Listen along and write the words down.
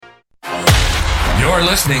You're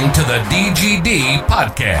listening to the DGD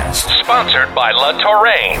podcast, sponsored by La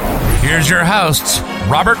Touraine. Here's your hosts,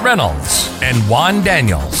 Robert Reynolds and Juan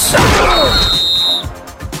Daniels.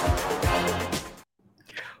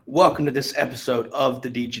 Welcome to this episode of the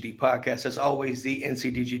DGD podcast. As always, the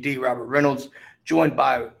NCDGD, Robert Reynolds, joined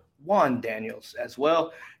by Juan Daniels as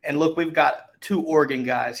well. And look, we've got two Oregon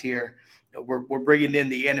guys here. We're bringing in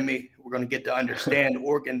the enemy. We're going to get to understand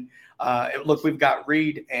Oregon. Look, we've got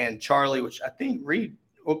Reed and Charlie, which I think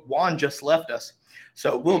Juan just left us.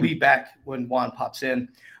 So we'll be back when Juan pops in.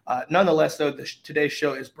 Nonetheless, though, today's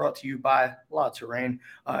show is brought to you by La Touraine.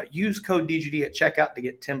 Use code DGD at checkout to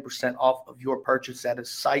get 10% off of your purchase that is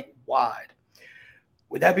site-wide.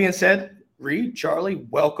 With that being said, Reed, Charlie,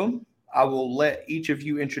 welcome. I will let each of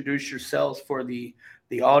you introduce yourselves for the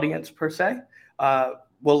audience, per se.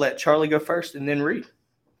 We'll let Charlie go first and then Reed.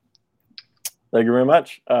 Thank you very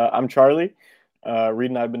much. I'm Charlie.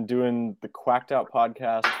 Reed and I have been doing the Quacked Out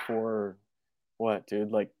podcast for,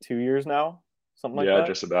 like 2 years now? Something like that? Yeah,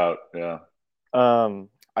 just about, yeah.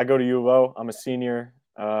 I go to U of O. I'm a senior.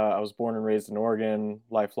 I was born and raised in Oregon,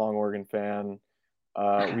 lifelong Oregon fan.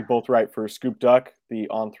 We both write for Scoop Duck, the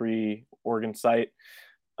On3 Oregon site.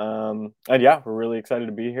 And yeah, we're really excited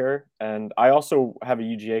to be here. And I also have a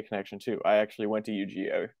UGA connection too. I actually went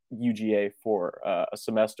to UGA for a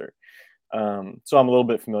semester. So I'm a little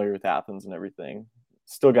bit familiar with Athens and everything.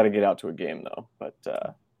 Still got to get out to a game though. But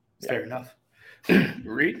Fair enough.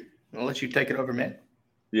 Reed, I'll let you take it over, man.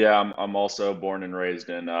 Yeah, I'm also born and raised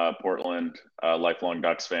in Portland, lifelong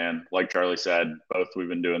Ducks fan. Like Charlie said, both we've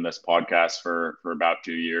been doing this podcast for about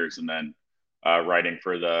 2 years, and then writing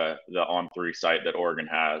for the On3 site that Oregon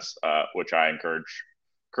has, which I encourage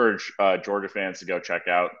Georgia fans to go check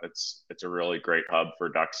out. It's a really great hub for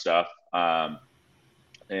Duck stuff.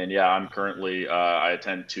 And yeah, I'm currently I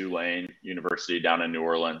attend Tulane University down in New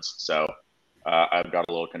Orleans, so I've got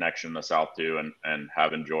a little connection in the South too, and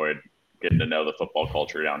have enjoyed getting to know the football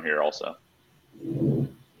culture down here also.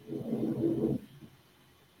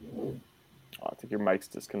 I think your mic's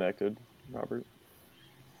disconnected, Robert.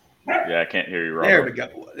 Yeah, I can't hear you, Robert.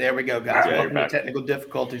 There we go, guys. Yeah, Welcome to technical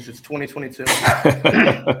difficulties. It's 2022.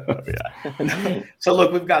 Yeah. So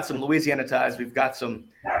look, we've got some Louisiana ties. We've got some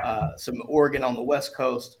Oregon on the West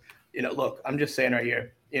Coast. Look, I'm just saying right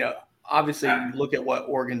here, obviously you look at what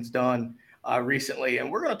Oregon's done recently,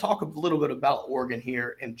 and we're going to talk a little bit about Oregon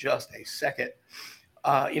here in just a second.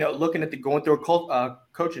 Looking at going through a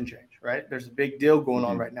coaching change, right? There's a big deal going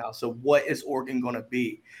on right now. So what is Oregon going to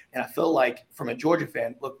be? And I feel like from a Georgia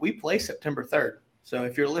fan, look, we play September 3rd. So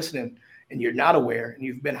if you're listening and you're not aware and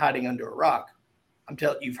you've been hiding under a rock, I'm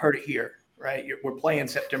telling you, you've heard it here, right? We're playing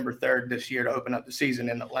September 3rd this year to open up the season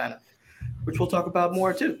in Atlanta, which we'll talk about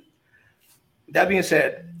more too. That being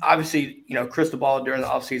said, obviously, Cristobal during the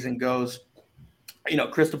offseason goes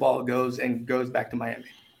back to Miami.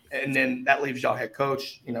 And then that leaves y'all head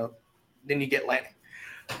coach, then you get Lanning.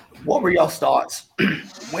 What were y'all's thoughts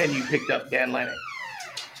when you picked up Dan Lanning?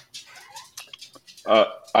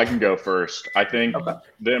 I can go first. I think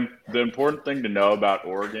the important thing to know about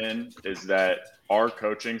Oregon is that our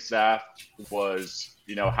coaching staff was,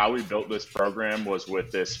 how we built this program was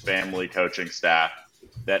with this family coaching staff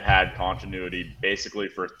that had continuity basically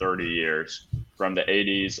for 30 years, from the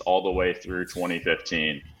 80s all the way through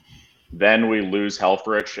 2015. Then we lose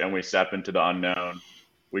Helfrich and we step into the unknown.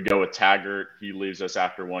 We go with Taggart. He leaves us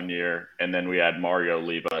after 1 year. And then we had Mario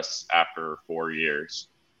leave us after 4 years.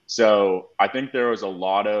 So I think there was a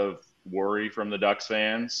lot of worry from the Ducks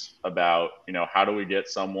fans about, how do we get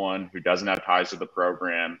someone who doesn't have ties to the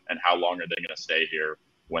program, and how long are they going to stay here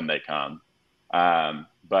when they come?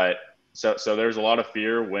 So there's a lot of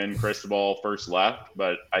fear when Cristobal first left,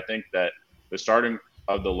 but I think that the starting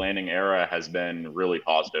of the Lanning era has been really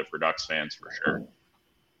positive for Ducks fans for sure.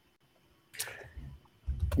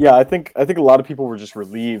 Yeah, I think a lot of people were just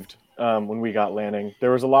relieved when we got Lanning.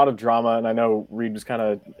 There was a lot of drama, and I know Reed was kind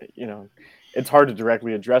of, it's hard to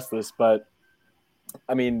directly address this, but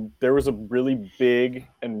I mean, there was a really big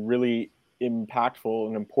and really impactful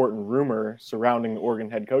and important rumor surrounding the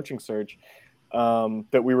Oregon head coaching search,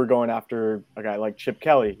 that we were going after a guy like Chip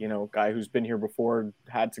Kelly, guy who's been here before,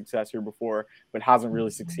 had success here before, but hasn't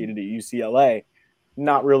really succeeded at UCLA.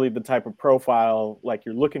 Not really the type of profile like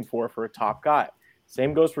you're looking for a top guy.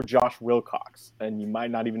 Same goes for Josh Wilcox, and you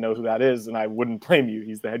might not even know who that is, and I wouldn't blame you.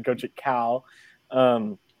 He's the head coach at Cal.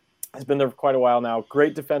 Has been there for quite a while now.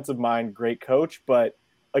 Great defensive mind, great coach, but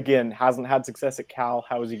again, hasn't had success at Cal.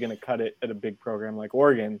 How is he going to cut it at a big program like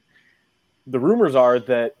Oregon? The rumors are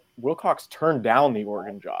that Wilcox turned down the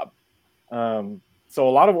Oregon job. So a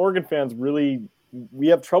lot of Oregon fans we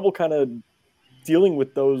have trouble kind of dealing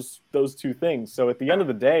with those two things. So at the end of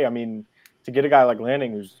the day, I mean, to get a guy like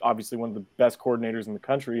Lanning, who's obviously one of the best coordinators in the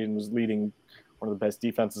country and was leading one of the best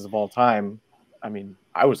defenses of all time, I mean,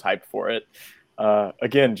 I was hyped for it.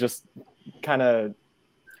 Again, just kind of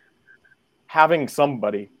having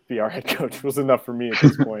somebody be our head coach was enough for me at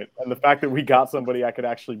this point. And the fact that we got somebody I could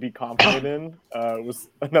actually be confident in was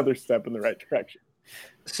another step in the right direction.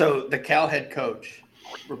 So the Cal head coach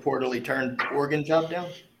reportedly turned the Oregon job down?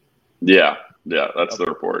 Yeah, that's the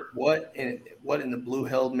report. What in the blue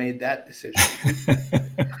hell made that decision?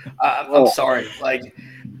 I'm sorry. Like,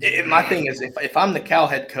 my thing is, if I'm the Cal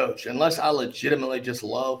head coach, unless I legitimately just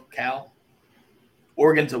love Cal,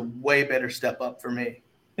 Oregon's a way better step up for me.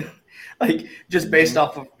 Like, just based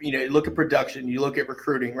off of, you look at production, you look at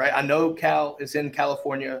recruiting, right? I know Cal is in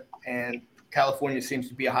California, and California seems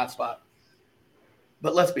to be a hot spot.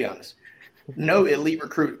 But let's be honest, no elite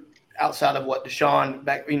recruit outside of what Deshaun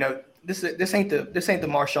back. This ain't the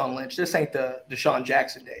Marshawn Lynch. This ain't the Deshaun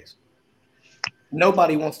Jackson days.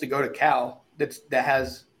 Nobody wants to go to Cal that's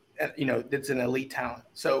an elite talent.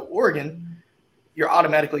 So Oregon, you're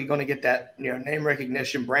automatically going to get that, name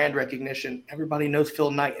recognition, brand recognition. Everybody knows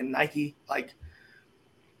Phil Knight and Nike, like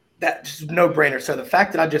that, just no brainer. So the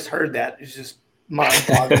fact that I just heard that is just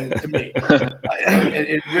mind-boggling to me.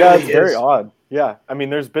 It really is very odd. Yeah, I mean,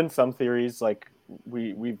 there's been some theories, like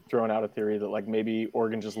we've thrown out a theory that like maybe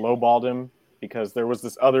Oregon just lowballed him because there was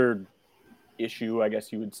this other issue, I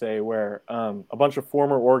guess you would say, where a bunch of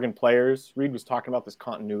former Oregon players, Reed was talking about this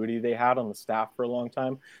continuity they had on the staff for a long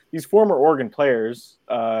time. These former Oregon players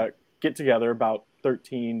get together, about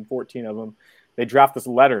 13, 14 of them. They draft this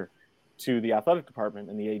letter to the athletic department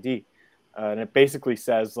and the AD. And it basically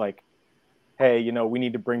says like, hey, we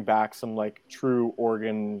need to bring back some like true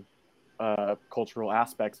Oregon cultural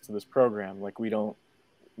aspects to this program. Like we're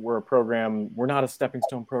a program, we're not a stepping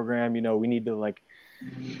stone program. We need to like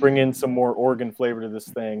bring in some more Oregon flavor to this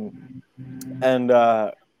thing. And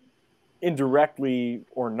indirectly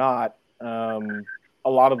or not, a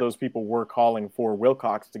lot of those people were calling for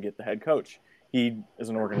Wilcox to get the head coach. He is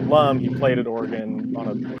an Oregon alum. He played at Oregon on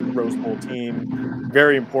a Rose Bowl team.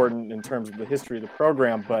 Very important in terms of the history of the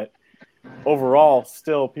program. But overall,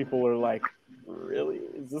 still people are like, really?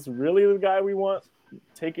 Is this really the guy we want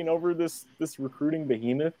taking over this recruiting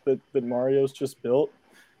behemoth that Mario's just built?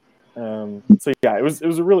 So yeah, it was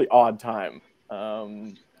a really odd time,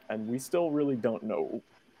 and we still really don't know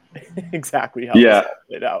exactly how this all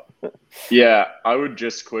played out. Yeah, I would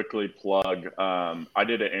just quickly plug. I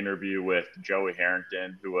did an interview with Joey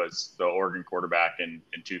Harrington, who was the Oregon quarterback in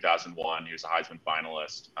 2001. He was a Heisman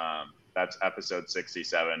finalist. That's episode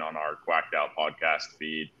 67 on our Quacked Out podcast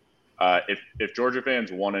feed. If Georgia fans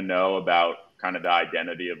want to know about kind of the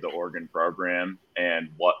identity of the Oregon program and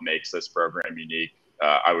what makes this program unique,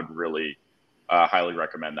 I would really highly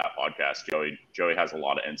recommend that podcast. Joey has a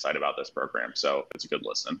lot of insight about this program, so it's a good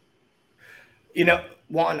listen.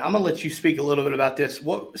 Juan, I'm gonna let you speak a little bit about this.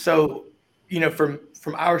 From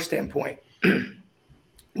our standpoint,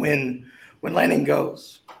 when Lanning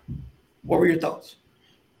goes, what were your thoughts?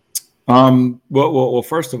 Well,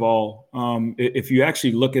 first of all, if you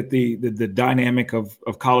actually look at the dynamic of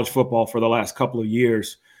college football for the last couple of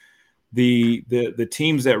years, the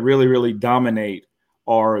teams that really dominate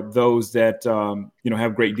are those that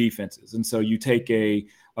have great defenses. And so you take a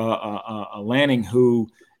Lanning who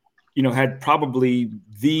had probably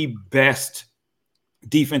the best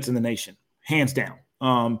defense in the nation, hands down.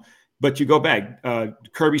 But you go back,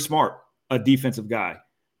 Kirby Smart, a defensive guy,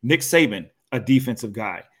 Nick Saban, a defensive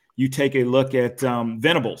guy. You take a look at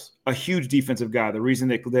Venables, a huge defensive guy, the reason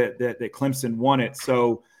that Clemson won it.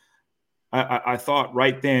 So I thought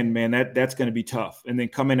right then, man, that's going to be tough. And then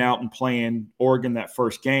coming out and playing Oregon that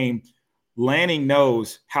first game, Lanning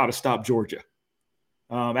knows how to stop Georgia.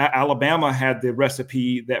 Alabama had the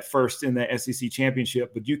recipe that first in the SEC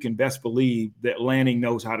championship, but you can best believe that Lanning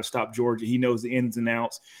knows how to stop Georgia. He knows the ins and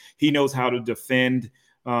outs. He knows how to defend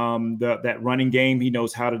that running game. He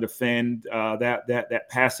knows how to defend that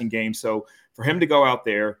passing game. So for him to go out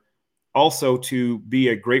there, also to be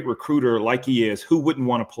a great recruiter like he is, who wouldn't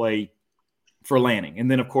want to play for Lanning?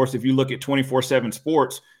 And then, of course, if you look at 24/7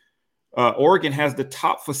 Sports, Oregon has the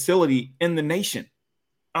top facility in the nation.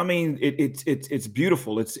 I mean, it's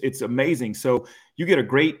beautiful. It's amazing. So you get a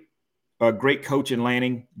great coach in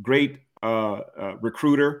Lanning, great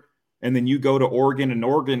recruiter, and then you go to Oregon, and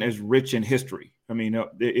Oregon is rich in history. I mean,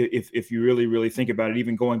 if you really think about it,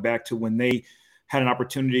 even going back to when they had an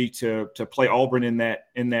opportunity to play Auburn in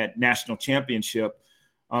that national championship,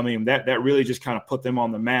 I mean, that really just kind of put them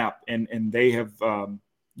on the map, and they have from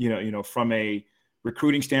a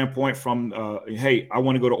recruiting standpoint from, hey, I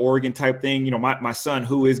want to go to Oregon type thing. You know, my son,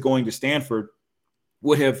 who is going to Stanford,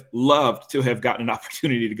 would have loved to have gotten an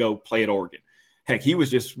opportunity to go play at Oregon. Heck, he was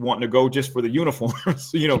just wanting to go just for the uniforms,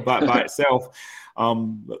 you know, by itself,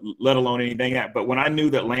 let alone anything that. But when I knew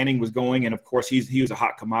that Lanning was going, and of course he was a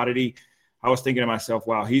hot commodity, I was thinking to myself,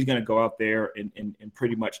 wow, he's going to go out there and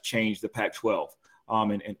pretty much change the Pac-12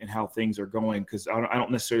 and how things are going. Because I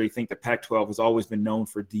don't necessarily think the Pac-12 has always been known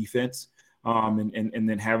for defense, and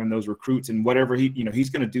then having those recruits and whatever he's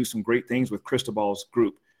going to do some great things with Cristobal's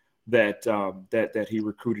group that he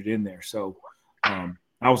recruited in there. So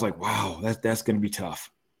I was like, wow, that's going to be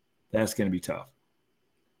tough. That's going to be tough.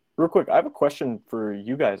 Real quick, I have a question for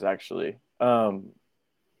you guys, actually. I'm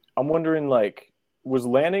wondering, like, was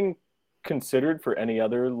Lanning considered for any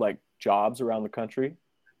other, like, jobs around the country?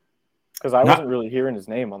 Because I wasn't really hearing his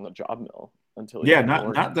name on the job mill until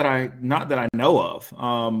not that I know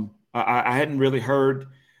of. I hadn't really heard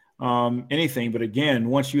anything, but again,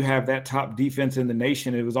 once you have that top defense in the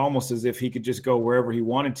nation, it was almost as if he could just go wherever he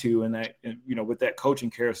wanted to, with that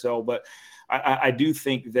coaching carousel. But I do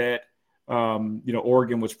think that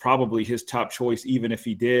Oregon was probably his top choice, even if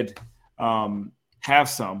he did have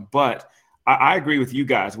some. But I agree with you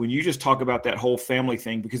guys when you just talk about that whole family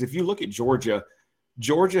thing, because if you look at Georgia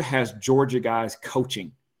has Georgia guys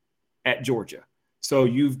coaching at Georgia. So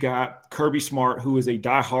you've got Kirby Smart, who is a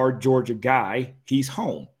diehard Georgia guy. He's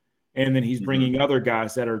home. And then he's bringing other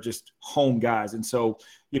guys that are just home guys. And so,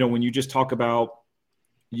 when you just talk about,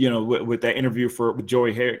 with that interview with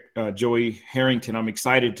Joey Harrington, I'm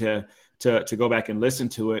excited to go back and listen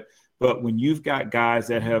to it. But when you've got guys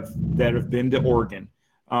that have been to Oregon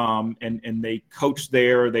and they coached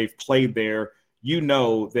there, they've played there,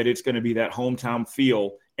 that it's going to be that hometown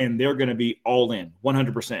feel, and they're going to be all in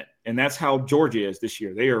 100%. And that's how Georgia is this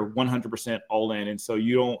year. They are 100% all in. And so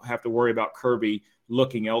you don't have to worry about Kirby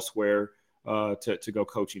looking elsewhere to go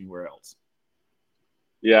coach anywhere else.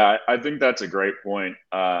 Yeah, I think that's a great point.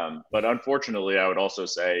 But unfortunately, I would also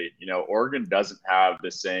say, Oregon doesn't have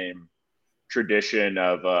the same tradition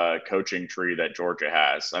of coaching tree that Georgia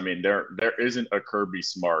has. I mean, there isn't a Kirby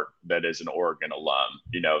Smart that is an Oregon alum,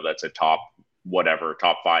 that's a top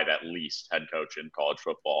 5 at least head coach in college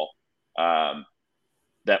football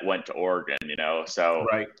that went to Oregon, So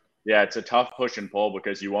right. Yeah, it's a tough push and pull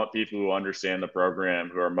because you want people who understand the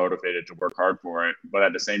program, who are motivated to work hard for it. But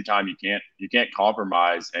at the same time, you can't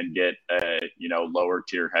compromise and get a lower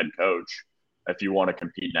tier head coach if you want to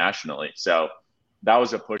compete nationally. So that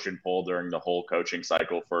was a push and pull during the whole coaching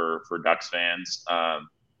cycle for Ducks fans.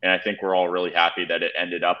 And I think we're all really happy that it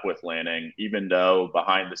ended up with Lanning, even though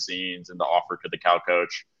behind the scenes and the offer to the Cal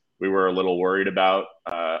coach, we were a little worried about.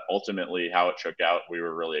 Ultimately, how it shook out, we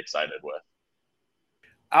were really excited with.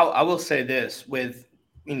 I will say this with,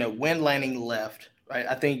 when Lanning left, right?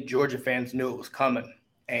 I think Georgia fans knew it was coming.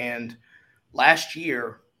 And last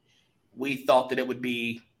year, we thought that it would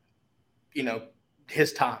be,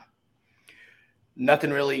 his time.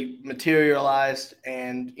 Nothing really materialized.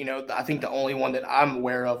 And, I think the only one that I'm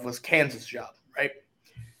aware of was Kansas job, right?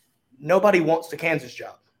 Nobody wants the Kansas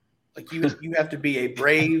job. Like you have to be a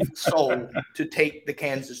brave soul to take the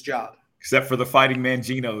Kansas job. Except for the Fighting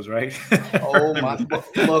Manginos, right? Oh my!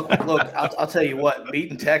 Look! I'll tell you what.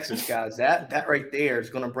 Beating Texas, guys, that right there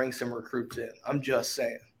is going to bring some recruits in. I'm just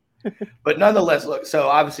saying. But nonetheless, look. So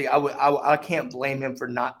obviously, I can't blame him for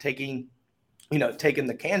not taking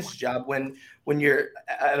the Kansas job when you're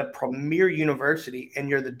at a premier university and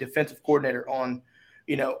you're the defensive coordinator on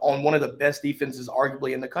one of the best defenses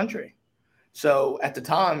arguably in the country. So at the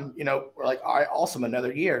time, we're like, all right, awesome,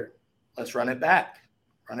 another year. Let's run it back.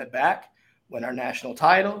 Win our national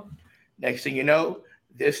title. Next thing you know,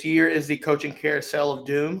 this year is the coaching carousel of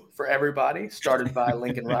doom for everybody, started by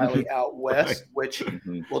Lincoln Riley out west, which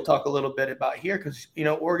we'll talk a little bit about here because,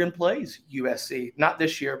 Oregon plays USC. Not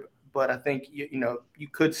this year, but I think, you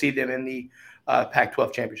could see them in the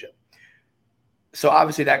Pac-12 championship. So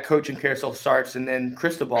obviously that coaching carousel starts, and then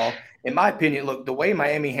Cristobal, in my opinion, look, the way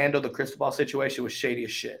Miami handled the Cristobal situation was shady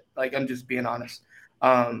as shit. Like, I'm just being honest.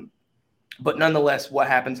 But nonetheless, what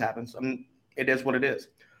happens. I mean, it is what it is,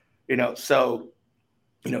 So,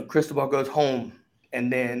 Cristobal goes home,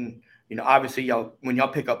 and then, obviously, when y'all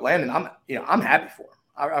pick up Landon, I'm happy for him.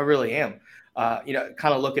 I really am.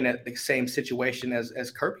 Kind of looking at the same situation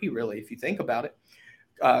as Kirby, really, if you think about it.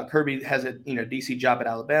 Kirby has a DC job at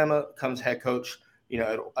Alabama, comes head coach,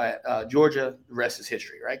 at Georgia. The rest is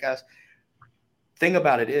history, right, guys? Thing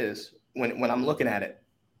about it is, when I'm looking at it,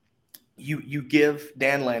 you give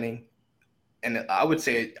Dan Lanning. And I'd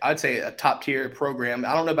say a top tier program.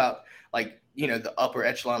 I don't know about the upper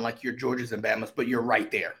echelon like your Georgias and Bamas, but you're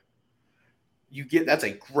right there. that's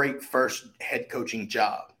a great first head coaching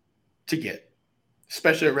job to get,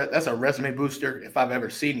 especially that's a resume booster if I've ever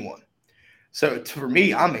seen one. So for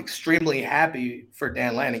me, I'm extremely happy for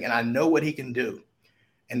Dan Lanning, and I know what he can do.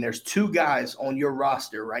 And there's two guys on your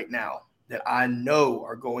roster right now that I know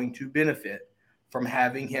are going to benefit from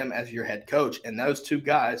having him as your head coach. And those two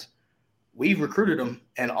guys, we've recruited them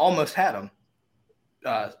and almost had them,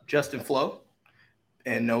 Justin Flo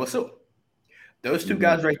and Noah Sewell. Those two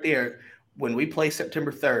guys right there, when we play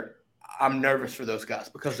September 3rd, I'm nervous for those guys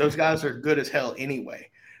because those guys are good as hell anyway.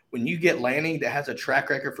 When you get Lanning that has a track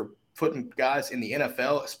record for putting guys in the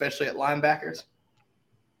NFL, especially at linebackers,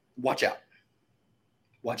 watch out.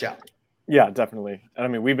 Watch out. Yeah, definitely. And I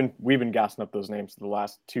mean, we've been gassing up those names for the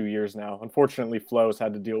last 2 years now. Unfortunately, Flo's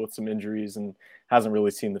had to deal with some injuries and hasn't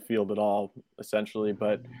really seen the field at all, essentially.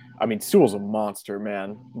 But I mean, Sewell's a monster,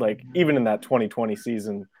 man. Like even in that 2020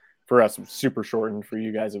 season, for us, it was super shortened. For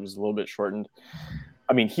you guys, it was a little bit shortened.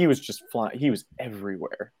 I mean, he was just flying. He was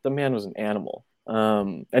everywhere. The man was an animal.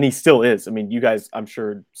 And he still is. I mean, you guys, I'm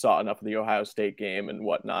sure, saw enough of the Ohio State game and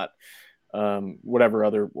whatnot. Whatever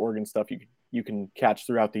other Oregon stuff you can catch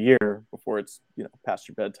throughout the year before it's past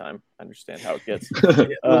your bedtime. I understand how it gets.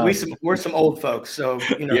 We're some old folks, so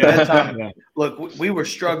bedtime. Yeah. Look, we were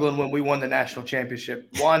struggling when we won the national championship.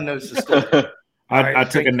 Juan knows the story. I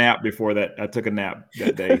took a nap before that. I took a nap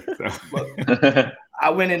that day. So. Look, I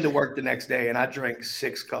went into work the next day and I drank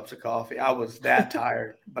 6 cups of coffee. I was that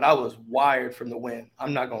tired, but I was wired from the win.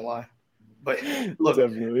 I'm not gonna lie. But look,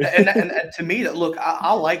 and to me,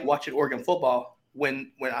 I like watching Oregon football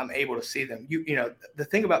when I'm able to see them. The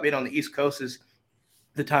thing about being on the East Coast is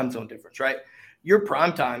the time zone difference, right? Your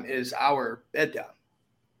prime time is our bedtime.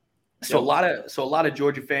 So a lot of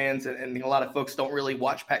Georgia fans and a lot of folks don't really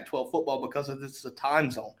watch Pac-12 football because of this is a time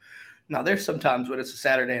zone. Now there's sometimes when it's a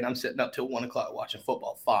Saturday and I'm sitting up till 1 o'clock watching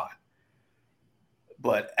football, fine.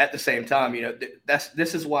 But at the same time,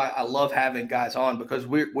 this is why I love having guys on, because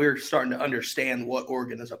we're starting to understand what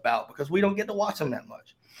Oregon is about because we don't get to watch them that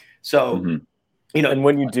much. So, and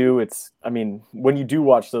when you do, when you do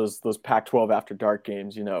watch those Pac-12 after dark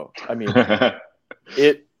games,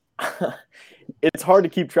 it's hard to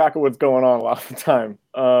keep track of what's going on a lot of the time.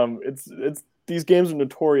 It's these games are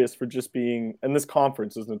notorious for just being, and this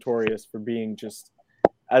conference is notorious for being just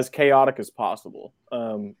as chaotic as possible.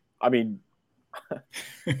 The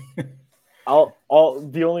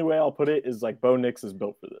only way I'll put it is like Bo Nix is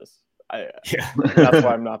built for this. That's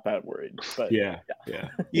why I'm not that worried. But yeah. No.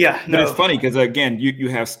 But it's funny because again, you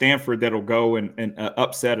have Stanford that'll go and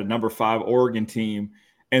upset a number 5 Oregon team,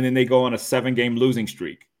 and then they go on a 7-game losing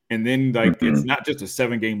streak, and then it's not just a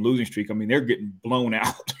 7-game losing streak. I mean, they're getting blown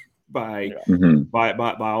out by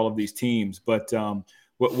all of these teams. But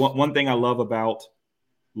one thing I love about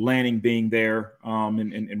Lanning being there,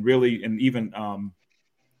 and really, and even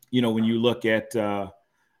when you look at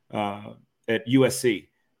USC,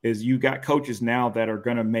 is you got coaches now that are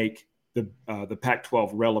going to make the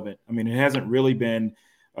Pac-12 relevant. I mean, it hasn't really been,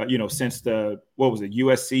 since the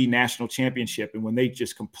USC national championship, and when they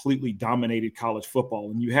just completely dominated college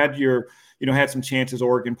football. And you had had some chances,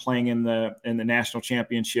 Oregon playing in the national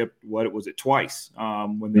championship. What was it, twice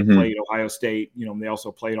when they played Ohio State? They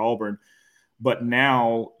also played Auburn. But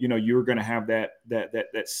now, you're going to have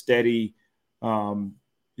that steady,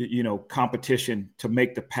 competition to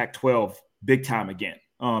make the Pac-12 big time again.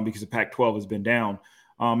 Because the Pac-12 has been down.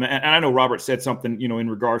 And I know Robert said something, in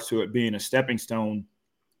regards to it being a stepping stone,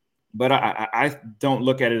 but I don't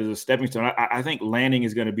look at it as a stepping stone. I think Lanning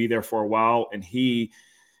is going to be there for a while, and he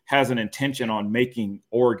has an intention on making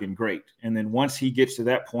Oregon great. And then once he gets to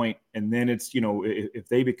that point, and then it's, if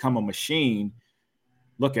they become a machine,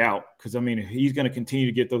 look out. Because, he's going to continue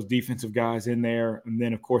to get those defensive guys in there. And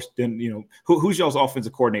then, of course, who's y'all's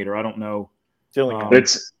offensive coordinator? I don't know.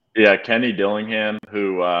 Kenny Dillingham,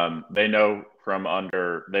 who they know from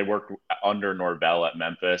they worked under Norvell at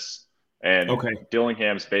Memphis. And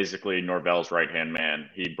Dillingham's basically Norvell's right-hand man.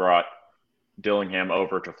 He brought Dillingham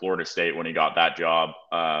over to Florida State when he got that job.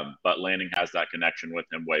 But Lanning has that connection with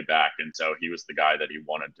him way back. And so he was the guy that he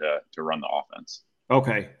wanted to run the offense.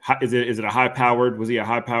 Okay. Is it a high-powered? Was he a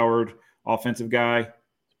high-powered offensive guy?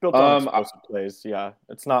 Built on explosive plays, yeah.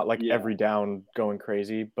 It's not like every down going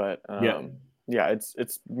crazy, but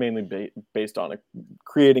it's mainly based on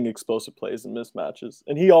creating explosive plays and mismatches.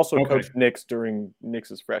 And he also coached Nix during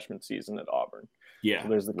Nix's freshman season at Auburn. Yeah, so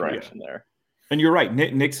there's the connection there. And you're right.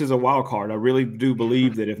 Nix is a wild card. I really do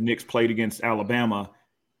believe that if Nix played against Alabama,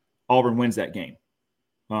 Auburn wins that game.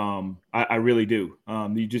 I really do.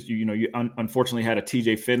 You unfortunately had a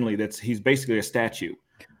TJ Finley he's basically a statue.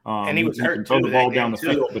 And he was he hurt can throw too the ball that down game,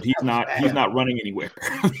 the field, but he's bad. not running anywhere.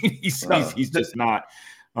 I mean, he's just not.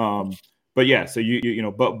 But yeah, so you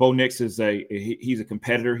know, Bo Nix is he's a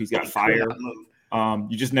competitor. He's got fire.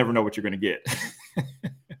 You just never know what you're going to get.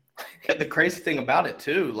 The crazy thing about it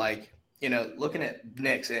too, like, you know, looking at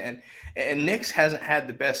Nix, and Nix hasn't had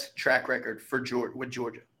the best track record with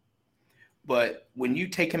Georgia. But when you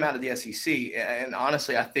take him out of the SEC, and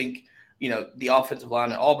honestly, I think, you know, the offensive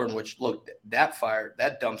line at Auburn, which looked that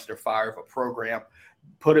dumpster fire of a program,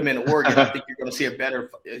 put him in Oregon. I think you're going to see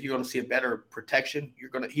a better protection.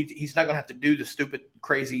 He's not going to have to do the stupid,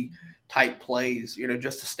 crazy type plays, you know,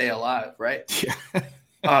 just to stay alive, right? Yeah.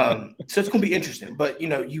 So it's going to be interesting. But, you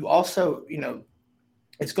know, you also, you know,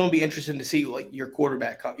 it's going to be interesting to see like your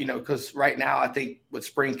quarterback, you know, because right now I think with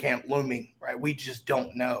spring camp looming, right, we just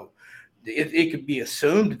don't know. It could be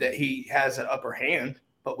assumed that he has an upper hand,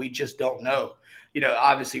 but we just don't know. You know,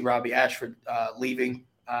 obviously Robbie Ashford leaving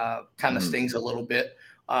kind of stings a little bit.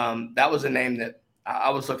 That was a name that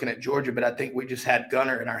I was looking at Georgia, but I think we just had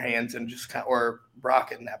Gunner in our hands and just or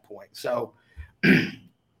Brockett at that point. So,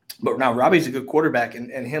 but now Robbie's a good quarterback,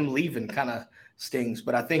 and him leaving kind of stings.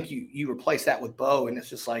 But I think you replace that with Bo, and it's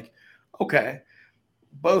just like, okay,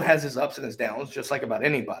 Bo has his ups and his downs, just like about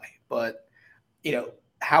anybody. But, you know,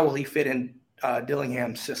 how will he fit in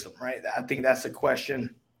Dillingham's system, right? I think that's the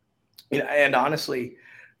question. You know, and honestly,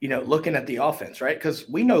 you know, looking at the offense, right? Because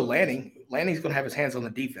we know Lanning's going to have his hands on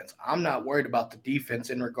the defense. I'm not worried about the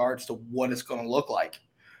defense in regards to what it's going to look like.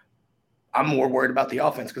 I'm more worried about the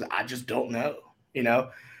offense because I just don't know, you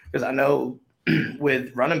know, because I know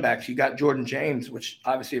with running backs, you got Jordan James, which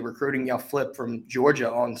obviously recruiting y'all flipped from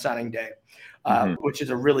Georgia on signing day, which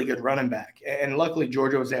is a really good running back. And luckily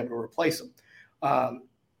Georgia was able to replace him.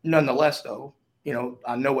 Nonetheless, though, you know,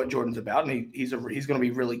 I know what Jordan's about, and he's going to be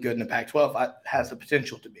really good in the Pac-12. Has the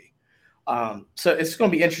potential to be. So it's going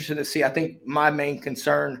to be interesting to see. I think my main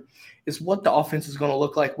concern is what the offense is going to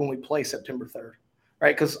look like when we play September 3rd,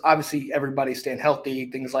 right? Because obviously everybody's staying healthy,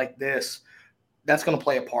 things like this, that's going to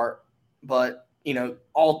play a part. But, you know,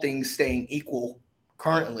 all things staying equal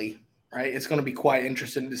currently, right, it's going to be quite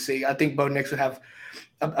interesting to see. I think Bo Nix would have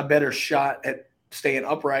a better shot at staying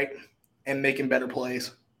upright and making better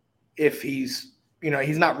plays if he's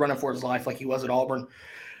not running for his life like he was at Auburn.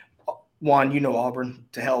 Juan, you know Auburn,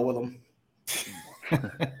 to hell with him.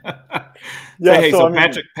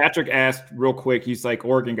 Patrick asked real quick, he's like,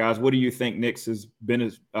 Oregon guys, what do you think Nix's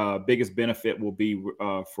biggest benefit will be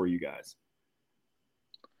for you guys?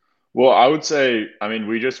 Well, I would say, I mean,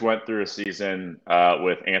 we just went through a season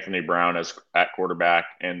with Anthony Brown at quarterback,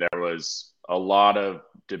 and there was a lot of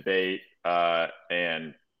debate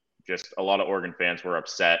and just a lot of Oregon fans were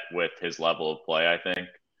upset with his level of play, I think.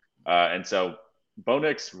 And so Bo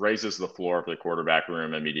Nix raises the floor of the quarterback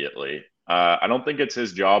room immediately. I don't think it's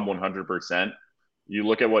his job 100%. You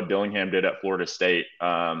look at what Dillingham did at Florida State.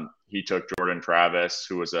 He took Jordan Travis,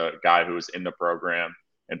 who was a guy who was in the program,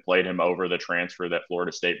 and played him over the transfer that Florida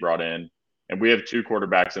State brought in. And we have two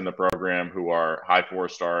quarterbacks in the program who are high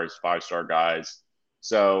 4-stars, 5-star guys.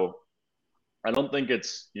 So I don't think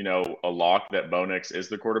it's, you know, a lock that Bo Nix is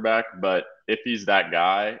the quarterback, but if he's that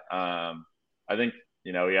guy, I think,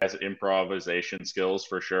 you know, he has improvisation skills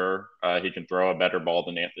for sure. He can throw a better ball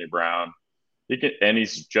than Anthony Brown. And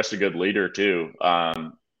he's just a good leader too.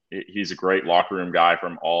 He's a great locker room guy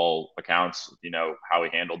from all accounts. You know, how he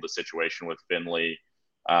handled the situation with Finley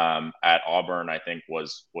at Auburn, I think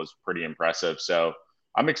was pretty impressive. So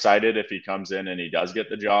I'm excited if he comes in and he does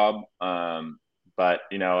get the job. But,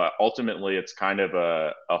 you know, ultimately it's kind of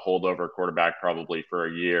a holdover quarterback probably for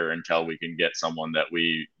a year until we can get someone that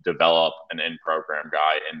we develop an in-program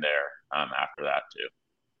guy in there after that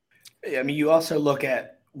too. I mean, you also look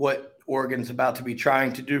at what Oregon's about to be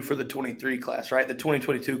trying to do for the 23 class, right? The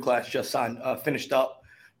 2022 class just finished up.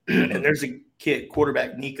 And there's a kid,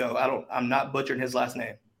 quarterback Nico. I'm not butchering his last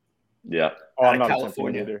name. Yeah. Oh, I'm not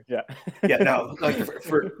California either. Yeah. Yeah, no, like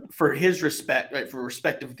for his respect, right? For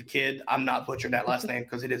respect of the kid, I'm not butchering that last name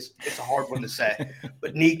because it's a hard one to say.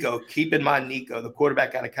 But Nico, keep in mind Nico, the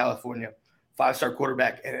quarterback out of California, 5-star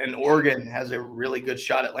quarterback, and Oregon has a really good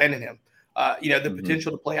shot at landing him. You know, the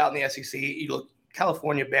potential to play out in the SEC. You look,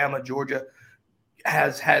 California, Bama, Georgia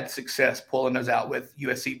has had success pulling those out with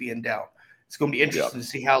USC being down. It's going to be interesting to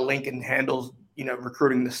see how Lincoln handles, you know,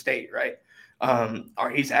 recruiting the state, right?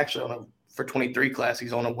 He's actually for 23 class,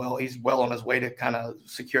 he's well on his way to kind of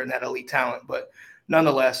securing that elite talent. But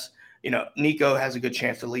nonetheless, you know, Nico has a good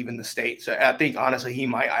chance of leaving the state. So I think honestly, he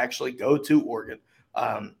might actually go to Oregon,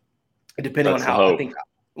 depending on how I think.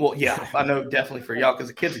 Well, yeah, I know definitely for y'all because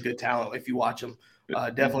the kid's a good talent. If you watch him,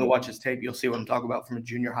 definitely watch his tape. You'll see what I'm talking about from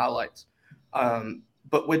junior highlights.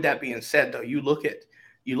 But with that being said, though, you look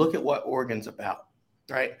at what Oregon's about,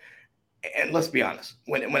 right? And let's be honest,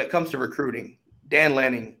 when it comes to recruiting, Dan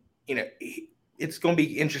Lanning, it's going to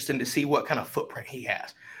be interesting to see what kind of footprint he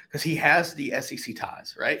has, because he has the SEC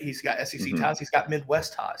ties, right? He's got SEC ties, he's got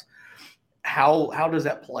Midwest ties. How does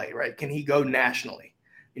that play, right? Can he go nationally?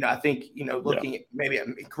 I think, looking at, maybe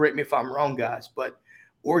correct me if I'm wrong, guys, but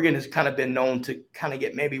Oregon has kind of been known to kind of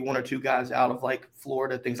get maybe one or two guys out of like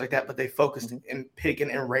Florida, things like that, but they focused in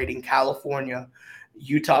picking and rating California.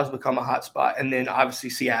 Utah's become a hot spot, and then obviously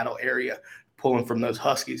Seattle area pulling from those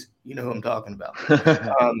Huskies. You know who I'm talking about.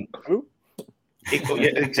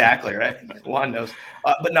 Exactly, right? Juan knows.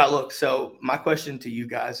 But now look, so my question to you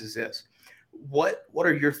guys is this. What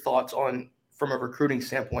are your thoughts on, from a recruiting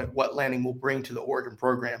standpoint, what Lanning will bring to the Oregon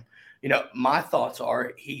program? My thoughts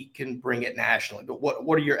are he can bring it nationally. But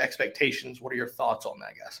what are your expectations? What are your thoughts on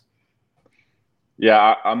that, guys?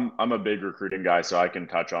 Yeah, I'm a big recruiting guy, so I can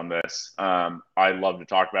touch on this. I love to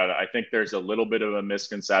talk about it. I think there's a little bit of a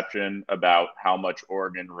misconception about how much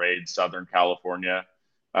Oregon raids Southern California,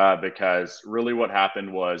 because really what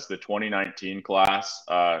happened was the 2019 class,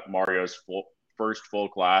 Mario's first full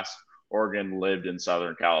class, Oregon lived in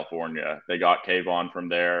Southern California. They got Kayvon from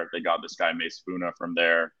there. They got this guy Mace Spuna from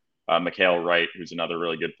there. Mikhail Wright, who's another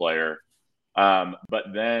really good player. But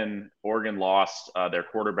then Oregon lost their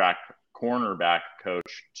cornerback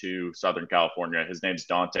coach to Southern California. His name's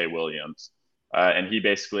Dante Williams. And he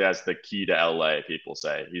basically has the key to LA, people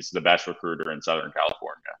say. He's the best recruiter in Southern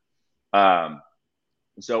California.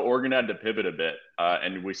 So Oregon had to pivot a bit.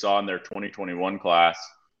 And we saw in their 2021 class,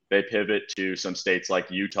 they pivot to some states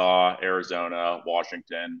like Utah, Arizona,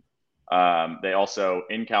 Washington. They also,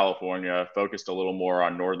 in California, focused a little more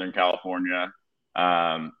on Northern California.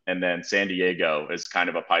 And then San Diego is kind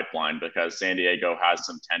of a pipeline, because San Diego has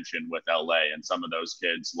some tension with LA, and some of those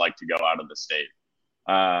kids like to go out of the state.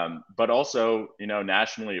 But also,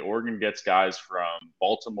 nationally, Oregon gets guys from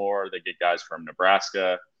Baltimore. They get guys from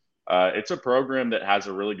Nebraska. It's a program that has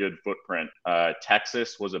a really good footprint.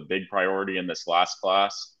 Texas was a big priority in this last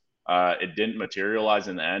class. It didn't materialize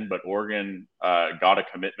in the end, but Oregon got a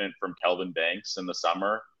commitment from Kelvin Banks in the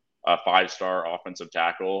summer, a 5-star offensive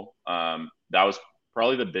tackle. That was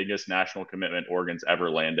probably the biggest national commitment Oregon's ever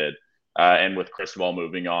landed. And with Cristobal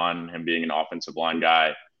moving on, him being an offensive line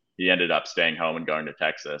guy, he ended up staying home and going to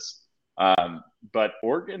Texas. But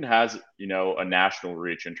Oregon has, a national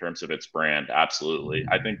reach in terms of its brand. Absolutely.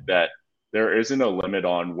 I think that there isn't a limit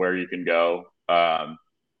on where you can go.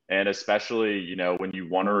 And especially, when you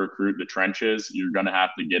want to recruit the trenches, you're going to have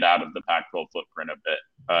to get out of the Pac-12 footprint a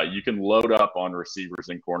bit. You can load up on receivers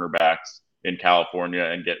and cornerbacks in California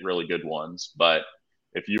and get really good ones. But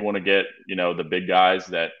if you want to get, the big guys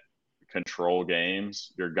that control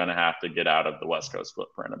games, you're going to have to get out of the West Coast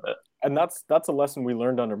footprint a bit. And that's a lesson we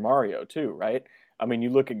learned under Mario too, right? I mean, you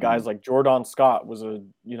look at guys like Jordan Scott was a,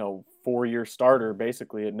 4-year starter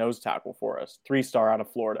basically at nose tackle for us, 3-star out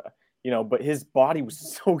of Florida, but his body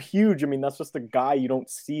was so huge. I mean, that's just a guy you don't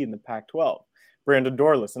see in the Pac-12. Brandon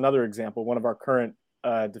Dorless, another example, one of our current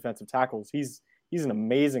defensive tackles. He's an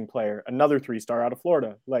amazing player, another 3-star out of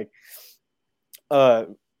Florida.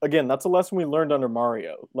 Again, that's a lesson we learned under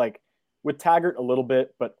Mario. With Taggart a little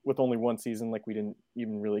bit, but with only one season, we didn't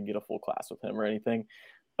even really get a full class with him or anything.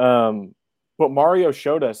 But Mario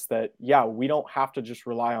showed us that, we don't have to just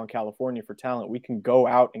rely on California for talent. We can go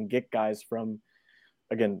out and get guys from,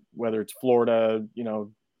 again, whether it's Florida,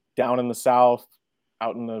 down in the South,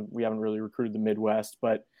 we haven't really recruited the Midwest,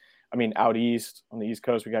 but I mean, out East, on the East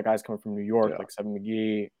Coast, we got guys coming from New York, like Seven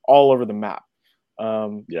McGee, all over the map.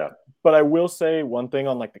 But I will say one thing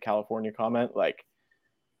on the California comment,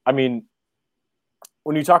 I mean,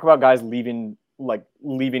 when you talk about guys leaving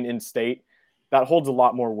in state, that holds a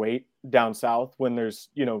lot more weight down south when there's,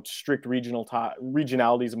 strict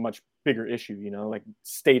regionality is a much bigger issue,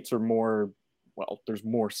 states are more, there's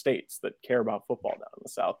more states that care about football down in the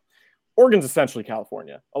South. Oregon's essentially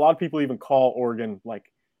California. A lot of people even call Oregon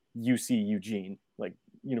UC Eugene,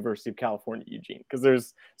 University of California, Eugene, because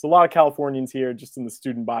there's a lot of Californians here just in the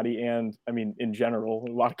student body. And I mean, in general,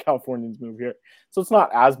 a lot of Californians move here. So it's not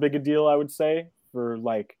as big a deal, I would say, for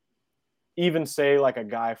even say a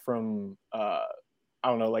guy from, I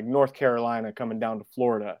don't know, North Carolina coming down to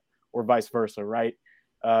Florida or vice versa. Right.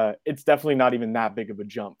 It's definitely not even that big of a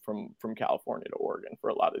jump from California to Oregon for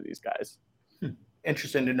a lot of these guys.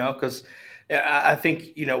 Interesting to know, because I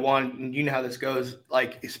think, Juan, you know how this goes,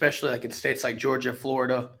 especially in states like Georgia,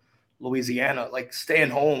 Florida, Louisiana,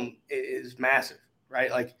 staying home is massive,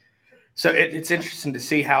 right? So it's interesting to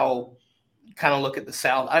see how you kind of look at the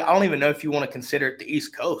South. I don't even know if you want to consider it the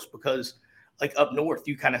East Coast, because like up north,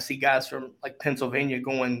 you kind of see guys from like Pennsylvania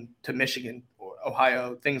going to Michigan or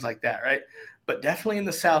Ohio, things like that, right? But definitely in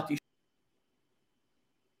the South, You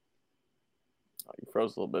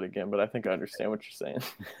froze a little bit again, but I think I understand what you're saying.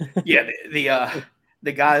 yeah,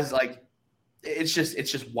 the guys, like, it's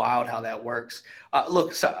just wild how that works.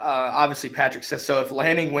 Look, so, obviously Patrick says, so if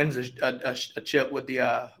Lanning wins a chip with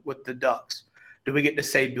the Ducks, do we get to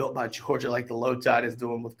say built by Georgia like the Low Tide is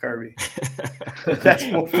doing with Kirby? That's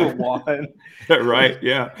more for one. Right,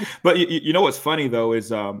 yeah. But you know what's funny, though,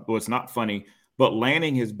 is well, it's not funny, but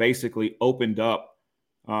Lanning has basically opened up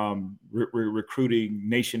recruiting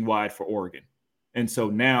nationwide for Oregon. And so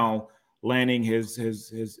now Lanning has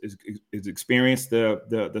experienced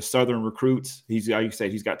the Southern recruits. He's, like you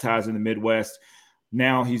said, he's got ties in the Midwest.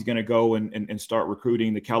 Now he's going to go and start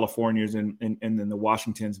recruiting the Californians and then the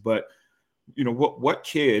Washingtons. But, you know, what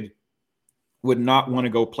kid would not want to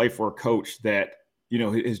go play for a coach that, you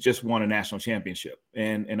know, has just won a national championship?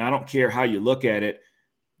 And I don't care how you look at it.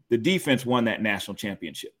 The defense won that national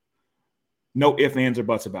championship. No ifs, ands, or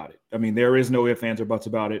buts about it. I mean, there is no ifs, ands, or buts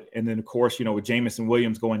about it. And then, of course, you know, with Jamison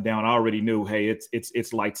Williams going down, I already knew, hey,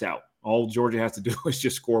 it's lights out. All Georgia has to do is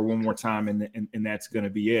just score one more time, and that's going to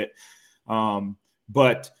be it.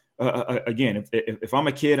 But again, if I'm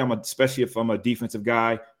a kid, especially if I'm a defensive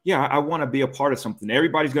guy, yeah, I want to be a part of something.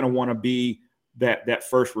 Everybody's going to want to be that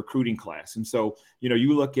first recruiting class. And so, you know,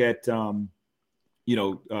 you look at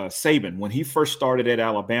Saban, when he first started at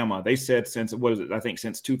Alabama, they said since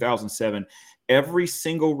 2007, every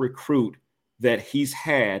single recruit that he's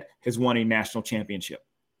had has won a national championship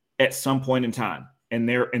at some point in time in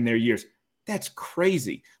their years. That's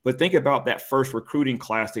crazy. But think about that first recruiting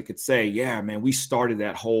class that could say, yeah, man, we started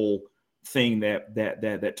that whole thing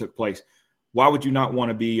that took place. Why would you not want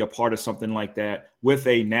to be a part of something like that with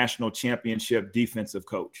a national championship defensive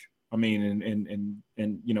coach? I mean,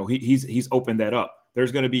 and you know, he's opened that up.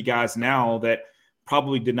 There's going to be guys now that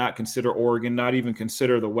probably did not consider Oregon, not even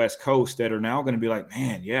consider the West Coast, that are now going to be like,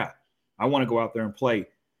 man, yeah, I want to go out there and play.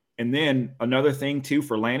 And then another thing too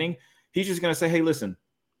for Lanning, he's just going to say, hey, listen,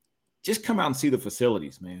 just come out and see the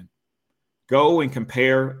facilities, man. Go and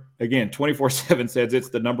compare. Again, 24/7 says it's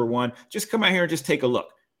the number one. Just come out here and just take a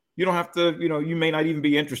look. You don't have to, you know, you may not even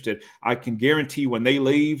be interested. I can guarantee when they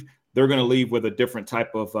leave, they're going to leave with a different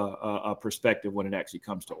type of perspective when it actually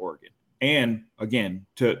comes to Oregon. And again,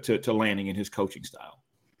 to Lanning and his coaching style.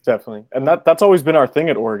 Definitely. And that's always been our thing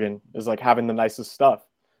at Oregon, is like having the nicest stuff.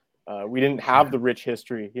 We didn't have the rich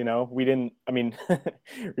history, you know, Reed and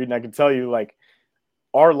I can tell you, like,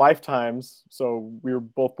 our lifetimes. So we were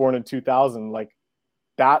both born in 2000. Like,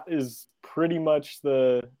 that is pretty much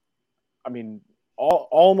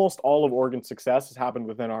almost all of Oregon's success has happened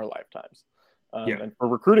within our lifetimes. And for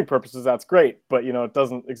recruiting purposes, that's great, but, you know, it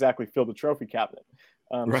doesn't exactly fill the trophy cabinet.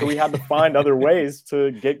 Right. So we had to find other ways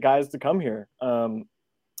to get guys to come here.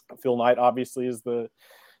 Phil Knight obviously is the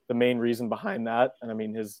main reason behind that. And I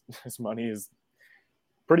mean, his money is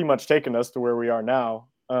pretty much taken us to where we are now.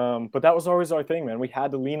 But that was always our thing, man. We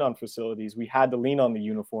had to lean on facilities. We had to lean on the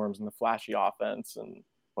uniforms and the flashy offense. And,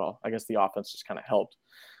 well, I guess the offense just kind of helped.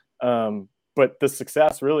 But the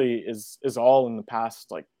success really is all in the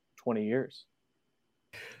past, like, 20 years.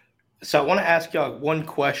 So I want to ask y'all one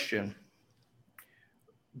question,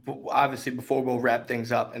 obviously, before we'll wrap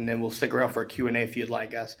things up, and then we'll stick around for a Q&A if you'd like,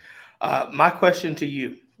 guys. My question to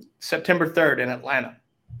you, September 3rd in Atlanta,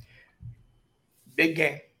 big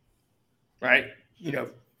game, right? You know,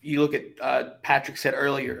 you look at Patrick said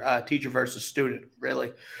earlier, teacher versus student,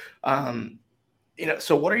 really. You know,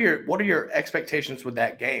 so what are your expectations with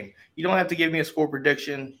that game? You don't have to give me a score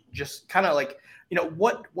prediction, just kind of like, you know,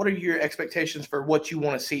 what are your expectations for what you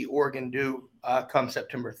want to see Oregon do come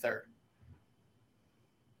September 3rd?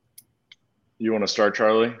 You want to start,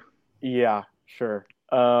 Charlie? Yeah, sure.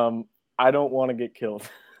 I don't want to get killed.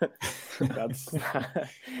 I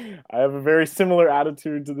have a very similar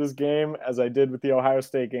attitude to this game as I did with the Ohio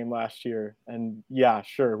State game last year. And yeah,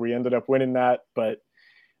 sure, we ended up winning that. But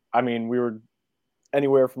I mean, we were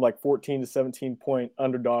anywhere from like 14 to 17 point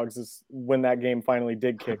underdogs is when that game finally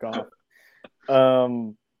did kick off.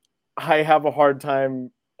 I have a hard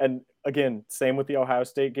time. And again, same with the Ohio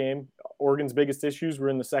State game. Oregon's biggest issues were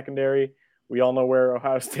in the secondary. We all know where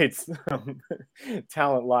Ohio State's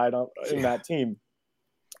talent lied in that team.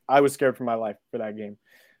 I was scared for my life for that game.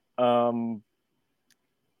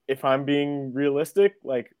 If I'm being realistic,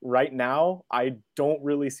 like right now, I don't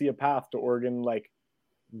really see a path to Oregon like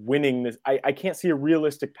winning this. I can't see a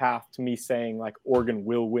realistic path to me saying like Oregon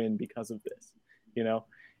will win because of this. You know,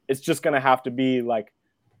 it's just going to have to be like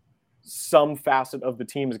some facet of the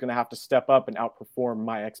team is going to have to step up and outperform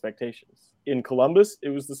my expectations. In Columbus, it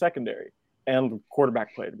was the secondary. and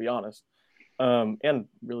quarterback play, to be honest. And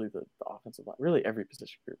really the offensive line, really every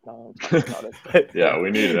position group. Now I'm talking about it. But, Yeah,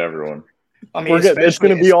 we needed everyone. I mean, it's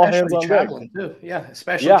going to be all hands on deck. Too. Yeah,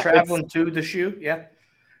 especially traveling to the shoe. Yeah.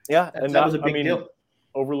 Yeah, that was a big deal.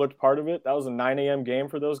 Overlooked part of it. That was a 9 a.m. game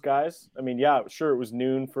for those guys. I mean, yeah, sure, it was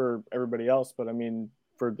noon for everybody else, but I mean,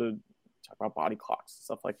 for talk about body clocks,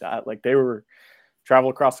 stuff like that. Like they were travel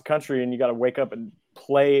across the country and you got to wake up and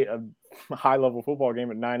play a high level football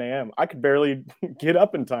game at 9 a.m. I could barely get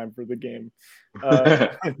up in time for the game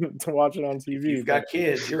to watch it on TV. If you've got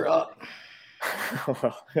kids, you're up.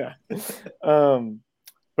 Well, yeah.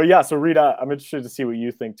 But yeah, so Rita, I'm interested to see what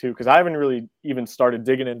you think too, because I haven't really even started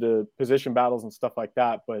digging into position battles and stuff like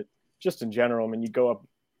that. But just in general, I mean, you go up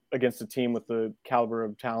against a team with the caliber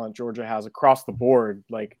of talent Georgia has across the board.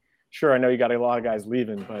 Like, sure, I know you got a lot of guys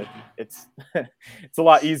leaving, but it's it's a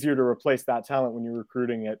lot easier to replace that talent when you're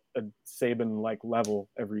recruiting at a Saban-like level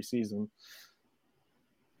every season.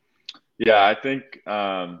 Yeah, I think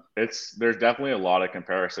there's definitely a lot of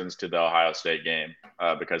comparisons to the Ohio State game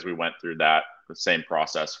because we went through the same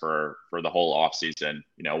process for the whole offseason,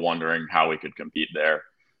 wondering how we could compete there.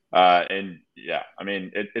 And yeah, I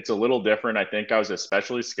mean, it's a little different. I think I was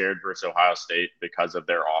especially scared versus Ohio State because of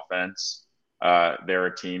their offense. They're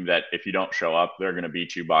a team that if you don't show up, they're going to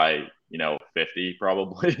beat you by, 50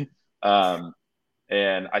 probably. And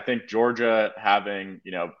I think Georgia having,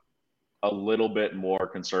 a little bit more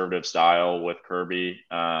conservative style with Kirby.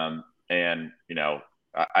 I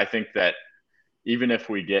think that even if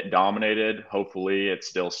we get dominated, hopefully it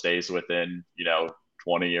still stays within,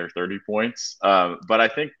 20 or 30 points. But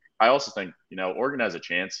I also think, Oregon has a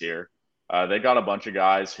chance here. They got a bunch of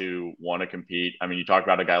guys who want to compete. I mean, you talk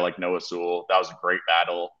about a guy like Noah Sewell. That was a great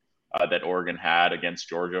battle that Oregon had against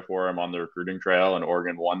Georgia for him on the recruiting trail, and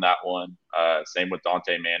Oregon won that one. Same with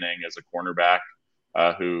Dante Manning as a cornerback.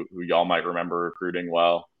 Who y'all might remember recruiting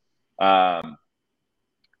well. So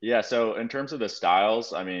in terms of the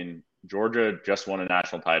styles, I mean, Georgia just won a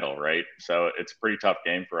national title, right? So it's a pretty tough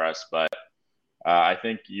game for us, but I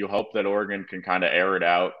think you hope that Oregon can kind of air it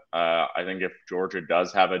out. I think if Georgia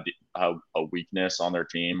does have a weakness on their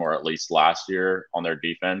team, or at least last year on their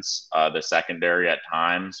defense, the secondary at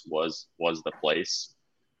times was the place.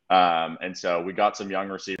 And so we got some young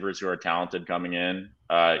receivers who are talented coming in.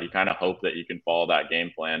 You kind of hope that you can follow that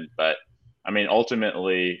game plan. But, I mean,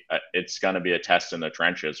 ultimately, it's going to be a test in the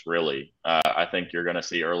trenches, really. I think you're going to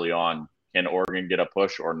see early on, can Oregon get a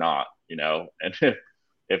push or not? And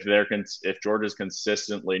if Georgia's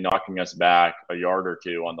consistently knocking us back a yard or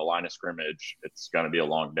two on the line of scrimmage, it's going to be a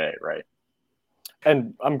long day, right?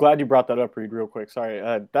 And I'm glad you brought that up, Reed, real quick. Sorry.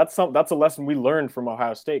 That's a lesson we learned from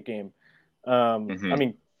Ohio State game. I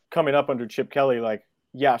mean, coming up under Chip Kelly, like,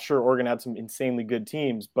 yeah, sure, Oregon had some insanely good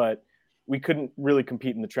teams, but we couldn't really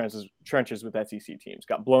compete in the trenches with SEC teams.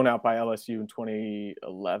 Got blown out by LSU in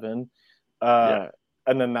 2011. And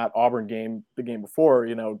then that Auburn game, the game before,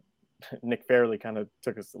 Nick Fairley kind of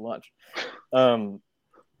took us to lunch.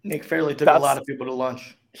 Nick Fairley took a lot of people to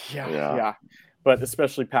lunch. Yeah. But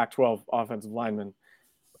especially Pac-12 offensive linemen.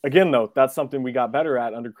 Again, though, that's something we got better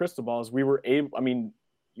at under Cristobal is we were able – I mean,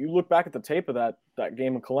 you look back at the tape of that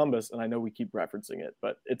game in Columbus, and I know we keep referencing it,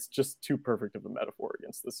 but it's just too perfect of a metaphor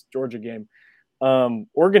against this Georgia game.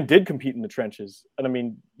 Oregon did compete in the trenches. And, I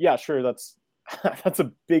mean, yeah, sure, that's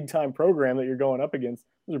a big-time program that you're going up against.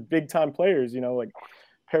 Those are big-time players, like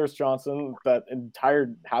Paris Johnson, that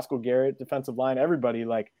entire Haskell Garrett defensive line, everybody,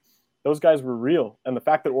 like those guys were real. And the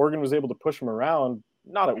fact that Oregon was able to push them around,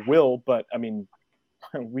 not at will, but I mean,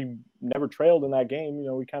 we never trailed in that game.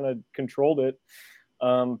 We kind of controlled it.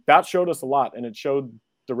 That showed us a lot, and it showed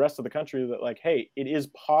the rest of the country that, like, hey, it is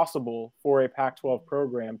possible for a Pac-12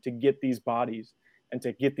 program to get these bodies and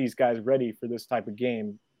to get these guys ready for this type of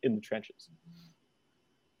game in the trenches.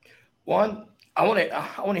 Juan, I want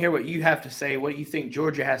to hear what you have to say. What you think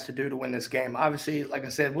Georgia has to do to win this game? Obviously, like I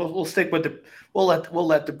said, we'll stick with we'll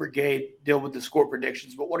let the brigade deal with the score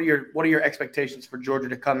predictions. But what are your expectations for Georgia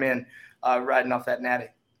to come in riding off that natty?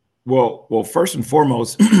 Well, first and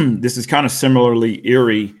foremost, this is kind of similarly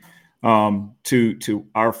eerie to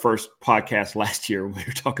our first podcast last year when we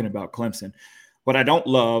were talking about Clemson. What I don't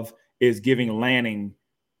love is giving Lanning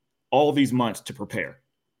all these months to prepare.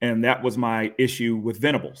 And that was my issue with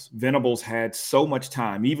Venables. Venables had so much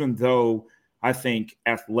time, even though I think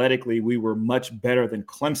athletically we were much better than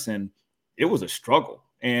Clemson. It was a struggle.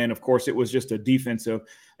 And of course, it was just a defensive,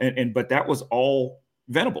 but that was all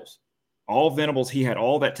Venables. All Venables, he had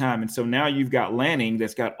all that time. And so now you've got Lanning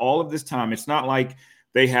that's got all of this time. It's not like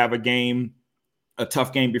they have a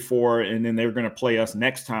tough game before, and then they're going to play us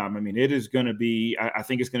next time. I mean, it is going to be, I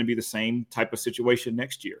think it's going to be the same type of situation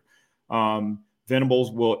next year.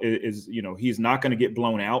 Venables he's not going to get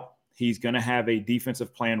blown out. He's going to have a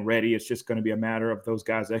defensive plan ready. It's just going to be a matter of those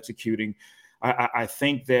guys executing. I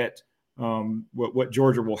think that what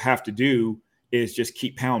Georgia will have to do is just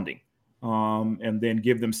keep pounding and then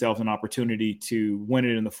give themselves an opportunity to win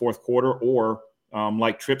it in the fourth quarter, or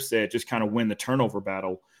like Tripp said, just kind of win the turnover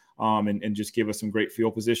battle and just give us some great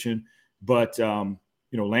field position. But,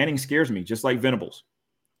 Lanning scares me, just like Venables.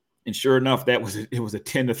 And sure enough, it was a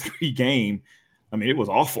 10-3 game. I mean, it was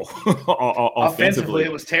awful. Offensively,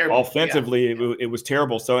 it was terrible. Offensively, it was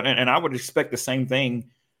terrible. So, and I would expect the same thing.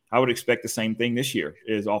 I would expect the same thing this year.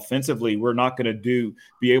 Is offensively, we're not going to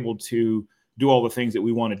be able to do all the things that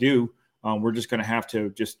we want to do. We're just going to have to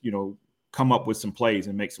just come up with some plays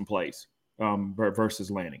and make some plays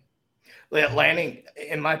versus Lanning. Lanning,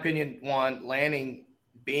 in my opinion, Lanning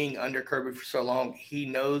being under Kirby for so long, he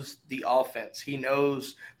knows the offense. He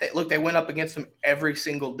knows that. Look, they went up against him every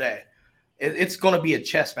single day. It's going to be a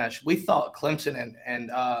chess match. We thought Clemson and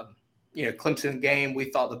Clemson game. We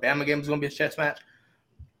thought the Bama game was going to be a chess match.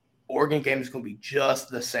 Oregon game is going to be just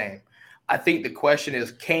the same. I think the question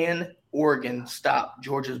is, can Oregon stop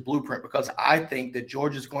Georgia's blueprint? Because I think that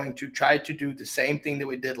Georgia's going to try to do the same thing that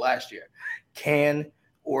we did last year. Can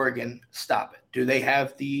Oregon stop it? Do they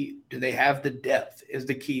have the depth is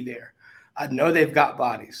the key there. I know they've got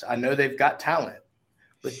bodies. I know they've got talent.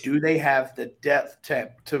 But do they have the depth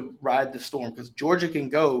to ride the storm? Because Georgia can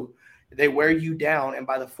go, they wear you down, and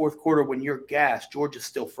by the fourth quarter when you're gassed, Georgia's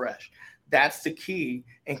still fresh. That's the key.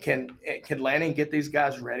 And can Lanning get these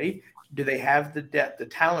guys ready? Do they have the depth, the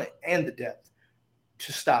talent, and the depth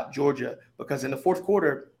to stop Georgia? Because in the fourth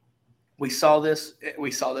quarter, we saw this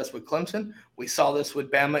with Clemson. We saw this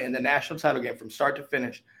with Bama in the national title game from start to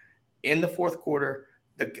finish. In the fourth quarter,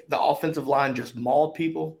 the offensive line just mauled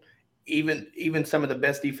people. Even some of the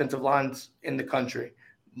best defensive lines in the country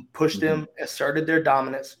pushed them, asserted their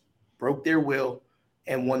dominance, broke their will,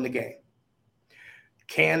 and won the game.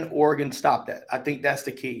 Can Oregon stop that? I think that's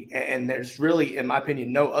the key. And there's really, in my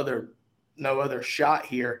opinion, no other shot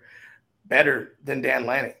here better than Dan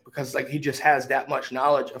Lanning, because he just has that much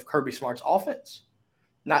knowledge of Kirby Smart's offense.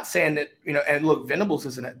 Not saying that, and look, Venables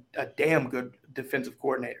isn't a damn good defensive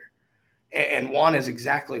coordinator. And Juan is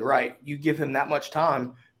exactly right. You give him that much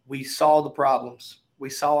time. We saw the problems. We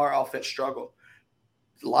saw our offense struggle.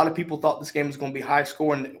 A lot of people thought this game was going to be high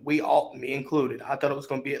scoring. Me included. I thought it was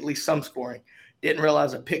going to be at least some scoring. Didn't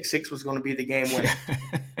realize a pick six was going to be the game winner.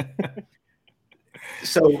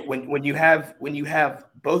 So when you have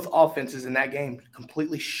both offenses in that game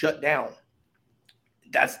completely shut down,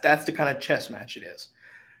 that's the kind of chess match it is.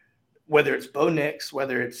 Whether it's Bo Nix,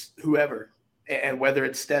 whether it's whoever, and whether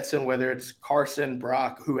it's Stetson, whether it's Carson,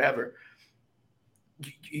 Brock, whoever.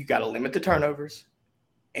 You got to limit the turnovers,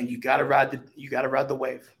 and you got to ride the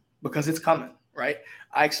wave, because it's coming, right?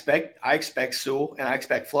 I expect Sewell and I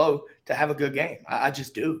expect Flo to have a good game. I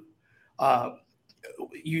just do.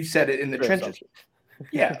 You said it in the trenches.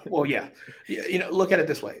 Yeah. Well, yeah. Look at it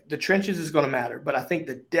this way: the trenches is going to matter, but I think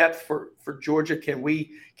the depth for Georgia. Can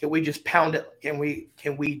we just pound it? Can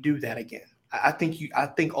we do that again? I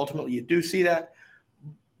think ultimately you do see that.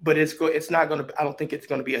 But it's not going to – I don't think it's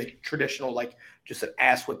going to be a traditional, just an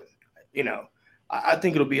ass whipping, I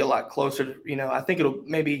think it'll be a lot closer. I think it'll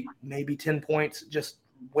maybe 10 points, just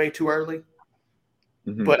way too early.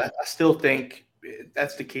 Mm-hmm. But I still think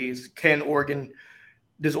that's the key is,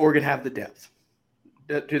 does Oregon have the depth?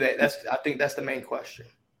 Do they? I think that's the main question.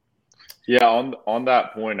 Yeah, on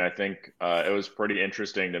that point, I think it was pretty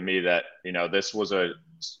interesting to me that, this was a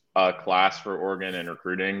class for Oregon in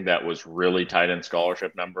recruiting that was really tight in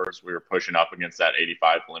scholarship numbers. We were pushing up against that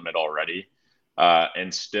 85 limit already.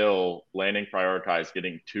 And still Lanning prioritized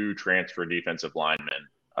getting 2 transfer defensive linemen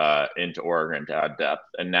into Oregon to add depth.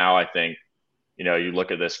 And now I think, you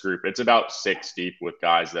look at this group, it's about 6 deep with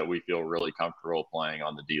guys that we feel really comfortable playing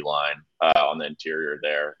on the D line, on the interior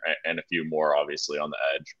there, and a few more obviously on the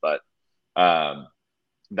edge. But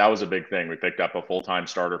that was a big thing. We picked up a full-time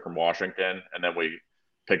starter from Washington, and then we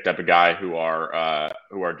picked up a guy who our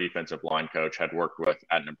defensive line coach had worked with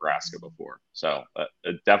at Nebraska before. So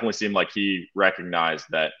it definitely seemed like he recognized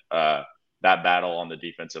that that battle on the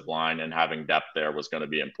defensive line and having depth there was going to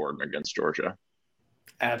be important against Georgia.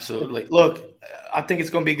 Absolutely. Look, I think it's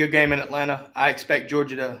going to be a good game in Atlanta. I expect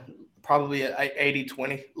Georgia to probably at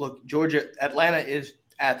 80-20. Look, Atlanta is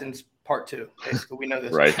Athens Part 2. Basically, we know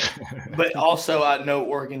this. Right. But also, I know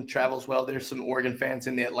Oregon travels well. There's some Oregon fans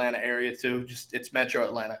in the Atlanta area too. It's Metro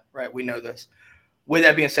Atlanta, right? We know this. With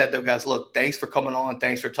that being said, though, guys, look, thanks for coming on.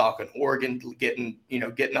 Thanks for talking. Oregon, getting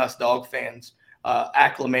us dog fans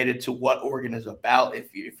acclimated to what Oregon is about.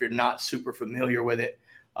 If you're not super familiar with it,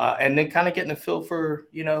 and then kind of getting a feel for,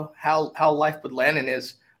 how life with Lannon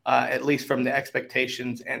is, at least from the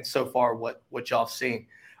expectations and so far what y'all have seen.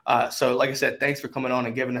 So like I said, thanks for coming on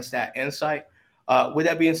and giving us that insight. With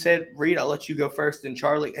that being said, Reed, I'll let you go first. And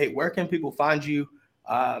Charlie, hey, where can people find you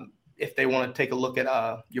if they want to take a look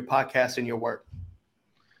at your podcast and your work?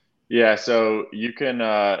 Yeah, so you can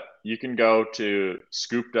go to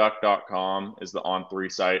scoopduck.com is the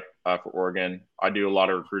On3 site for Oregon. I do a lot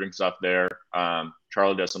of recruiting stuff there.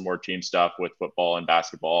 Charlie does some more team stuff with football and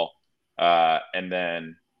basketball. And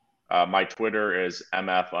then my Twitter is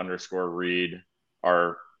MF_Reed.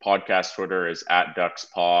 Our podcast Twitter is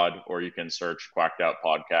 @DucksPod, or you can search Quacked Out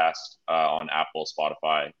Podcast on Apple,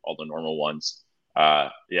 Spotify, all the normal ones.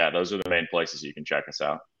 Those are the main places you can check us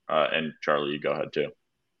out. And Charlie, you go ahead too.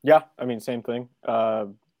 Yeah, I mean, same thing.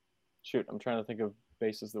 I'm trying to think of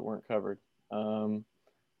bases that weren't covered. I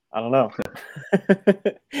don't know.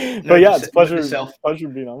 But yeah, it's pleasure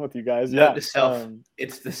being on with you guys.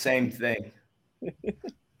 It's the same thing.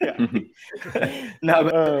 Yeah. No,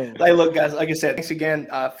 but hey, look, guys, like I said, thanks again.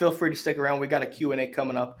 Feel free to stick around. We got a Q&A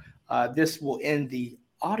coming up. This will end the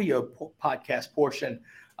audio podcast portion.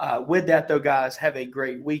 With that, though, guys, have a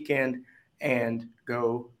great weekend and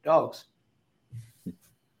go Dogs.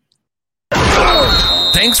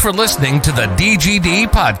 Thanks for listening to the DGD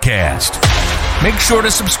Podcast. Make sure to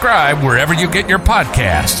subscribe wherever you get your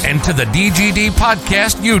podcasts and to the DGD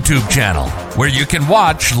Podcast YouTube channel, where you can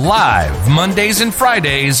watch live Mondays and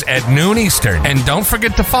Fridays at noon Eastern. And don't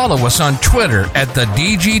forget to follow us on Twitter at the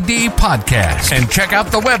DGD Podcast. And check out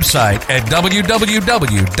the website at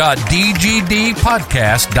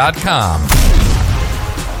www.dgdpodcast.com.